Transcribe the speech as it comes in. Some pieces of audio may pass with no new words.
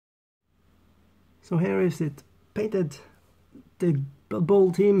So here is it painted, the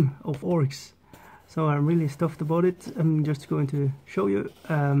Bloodbowl team of orcs. So I'm really stuffed about it. I'm just going to show you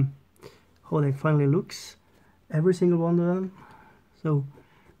how they finally looks, every single one of them. So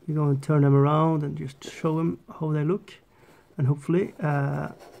we're going to turn them around and just show them how they look, and hopefully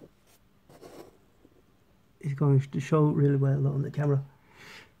it's going to show really well on the camera.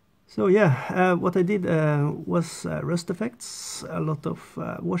 So yeah, what I did was rust effects, a lot of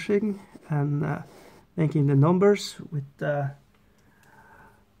washing, and making the numbers with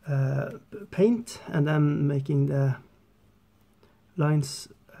paint, and then making the lines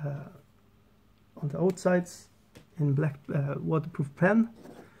on the outsides in black waterproof pen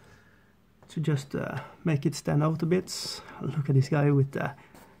to just make it stand out a bit. Look at this guy with the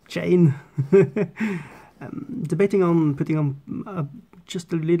chain. Debating on putting on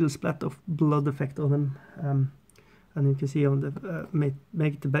just a little splat of blood effect on them, and you can see on the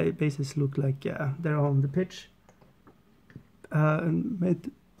make the bases look like they're on the pitch. And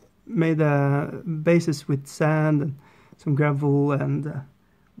made bases with sand and some gravel and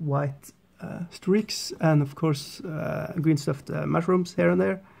white streaks, and of course green stuffed mushrooms here and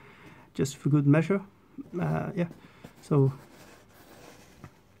there, just for good measure. Yeah, so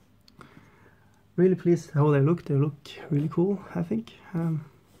really pleased how they look. They look really cool, I think.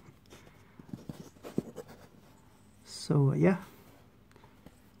 So yeah,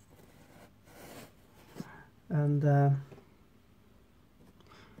 and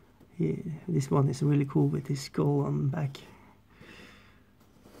this one is really cool with his skull on the back,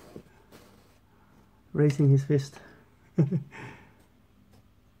 raising his fist.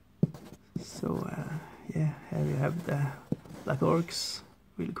 So yeah, here you have the black orcs,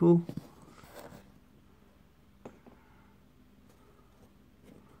 really cool.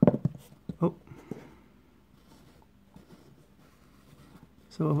 Oh,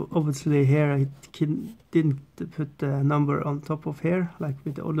 so obviously here I didn't put the number on top of here like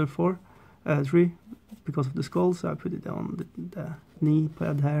with the other three, because of the skull, so I put it on the knee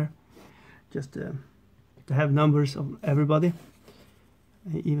pad here, just to have numbers on everybody.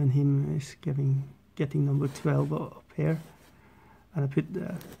 Even him is getting number 12 up here, and I put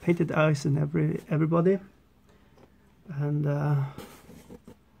painted eyes in everybody. And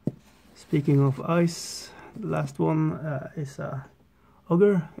speaking of eyes, the last one is a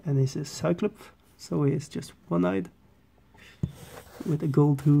ogre, and he's a cyclops, so he's just one-eyed with a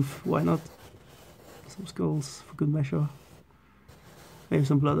gold tooth. Why not? Some skulls for good measure. Maybe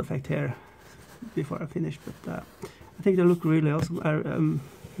some blood effect here before I finish, but I think they look really awesome. I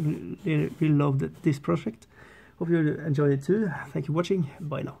really loved this project. Hope you enjoyed it too. Thank you for watching.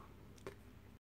 Bye now.